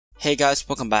Hey guys,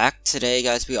 welcome back. Today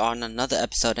guys, we are on another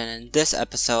episode, and in this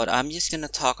episode I'm just gonna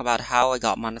talk about how I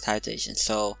got monetization.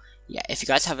 So yeah, if you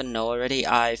guys haven't know already,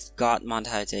 I've got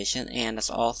monetization, and it's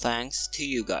all thanks to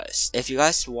you guys. If you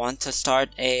guys want to start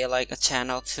a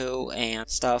channel too and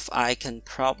stuff, I can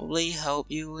probably help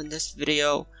you in this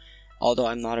video. Although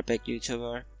I'm not a big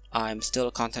YouTuber, I'm still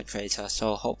a content creator,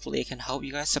 so hopefully it can help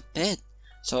you guys a bit.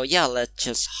 So yeah, let's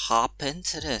just hop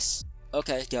into this.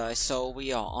 Okay guys, so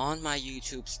we are on my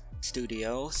YouTube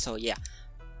studio. So yeah,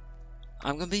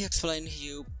 I'm gonna be explaining to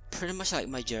you pretty much like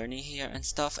my journey here and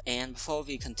stuff. And before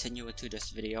we continue into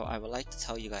this video, I would like to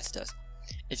tell you guys this: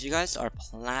 if you guys are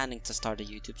planning to start a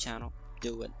YouTube channel,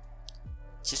 do it.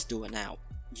 Just do it now.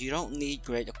 You don't need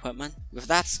great equipment. With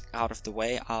that out of the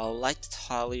way, I'd like to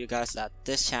tell you guys that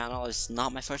this channel is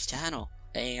not my first channel,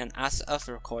 and as of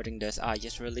recording this, I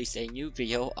just released a new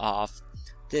video of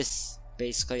this.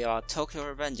 Basically, Tokyo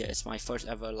Revenger is my first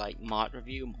ever mod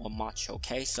review or mod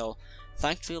showcase. So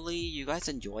thankfully you guys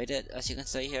enjoyed it, as you can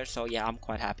see here. So yeah, I'm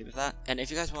quite happy with that. And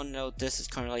if you guys want to know, this is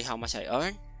currently how much I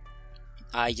earn.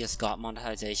 I just got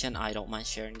monetization. I don't mind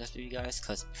sharing this with you guys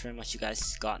because pretty much you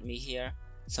guys got me here.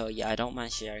 So yeah, I don't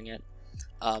mind sharing it.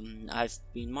 I've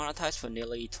been monetized for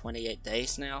nearly 28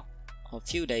 days now. A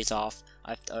few days off,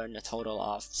 I've earned a total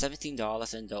of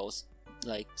 $17 in those,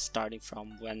 starting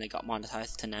from when I got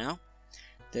monetized to now.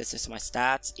 This is my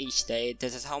stats each day.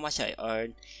 This is how much I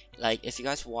earn. If you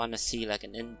guys want to see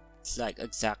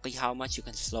exactly how much, you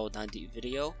can slow down the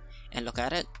video and look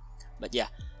at it. But yeah,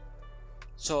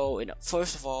 so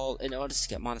first of all, in order to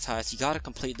get monetized, you gotta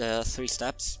complete the 3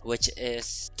 steps, which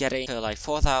is getting to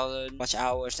 4,000 watch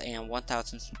hours and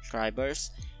 1,000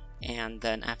 subscribers. And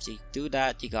then after you do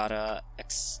that, you gotta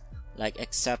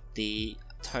accept the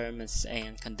terms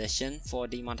and condition for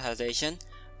the monetization.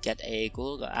 Get a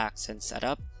Google AdSense set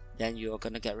up, then you're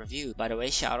gonna get reviewed. By the way,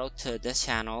 shout out to this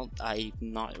channel. I'm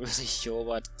not really sure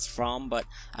what it's from, but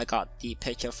I got the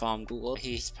picture from Google.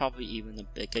 He's probably even a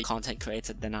bigger content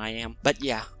creator than I am. But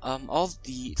yeah, all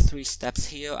the 3 steps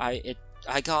here,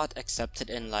 I got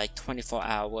accepted in 24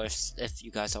 hours, if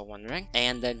you guys are wondering.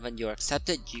 And then when you're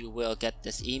accepted, you will get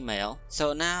this email.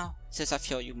 So now, since I've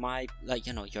shown you my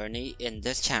journey in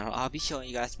this channel, I'll be showing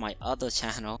you guys my other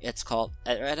channel. It's called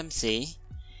 @RedMC.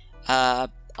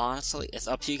 Honestly, it's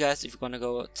up to you guys if you're gonna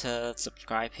go to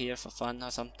subscribe here for fun or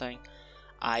something.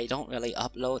 I don't really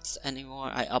upload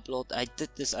anymore. I did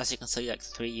this, as you can see,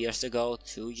 3 years ago,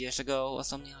 2 years ago or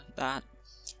something like that.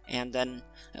 And then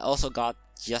I also got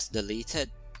just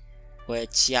deleted,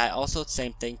 which yeah, also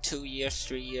same thing, 2 years,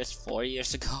 3 years, 4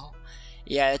 years ago.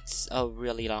 Yeah, it's a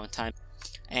really long time.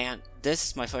 And this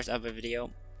is my first ever video.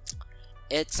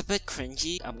 It's a bit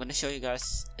cringy. I'm gonna show you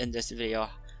guys in this video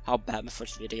how bad my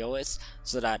first video is,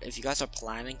 so that if you guys are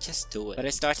planning, just do it. But I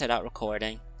started out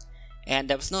recording and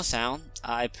there was no sound.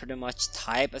 I pretty much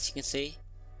type, as you can see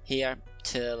here,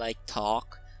 to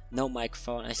talk, no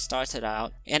microphone. I started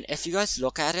out, and if you guys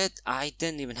look at it, I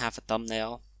didn't even have a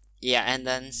thumbnail. Yeah, and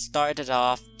then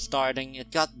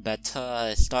it got better.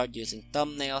 I started using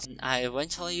thumbnails, and I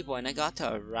eventually, when I got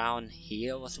to around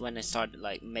here, was when I started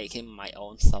making my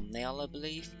own thumbnail, I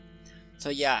believe. So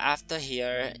yeah, after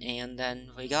here, and then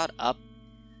we got up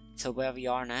to where we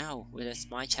are now, which is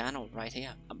my channel right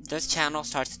here. This channel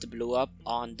started to blow up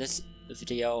on this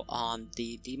video on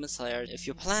the Demon Slayer. If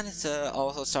you're planning to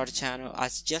also start a channel, I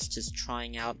suggest just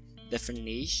trying out different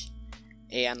niche,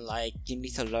 and you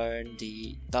need to learn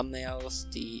the thumbnails,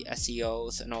 the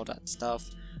SEOs and all that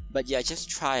stuff. But yeah, just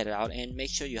try it out and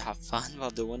make sure you have fun while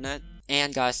doing it.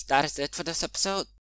 And guys, that is it for this episode.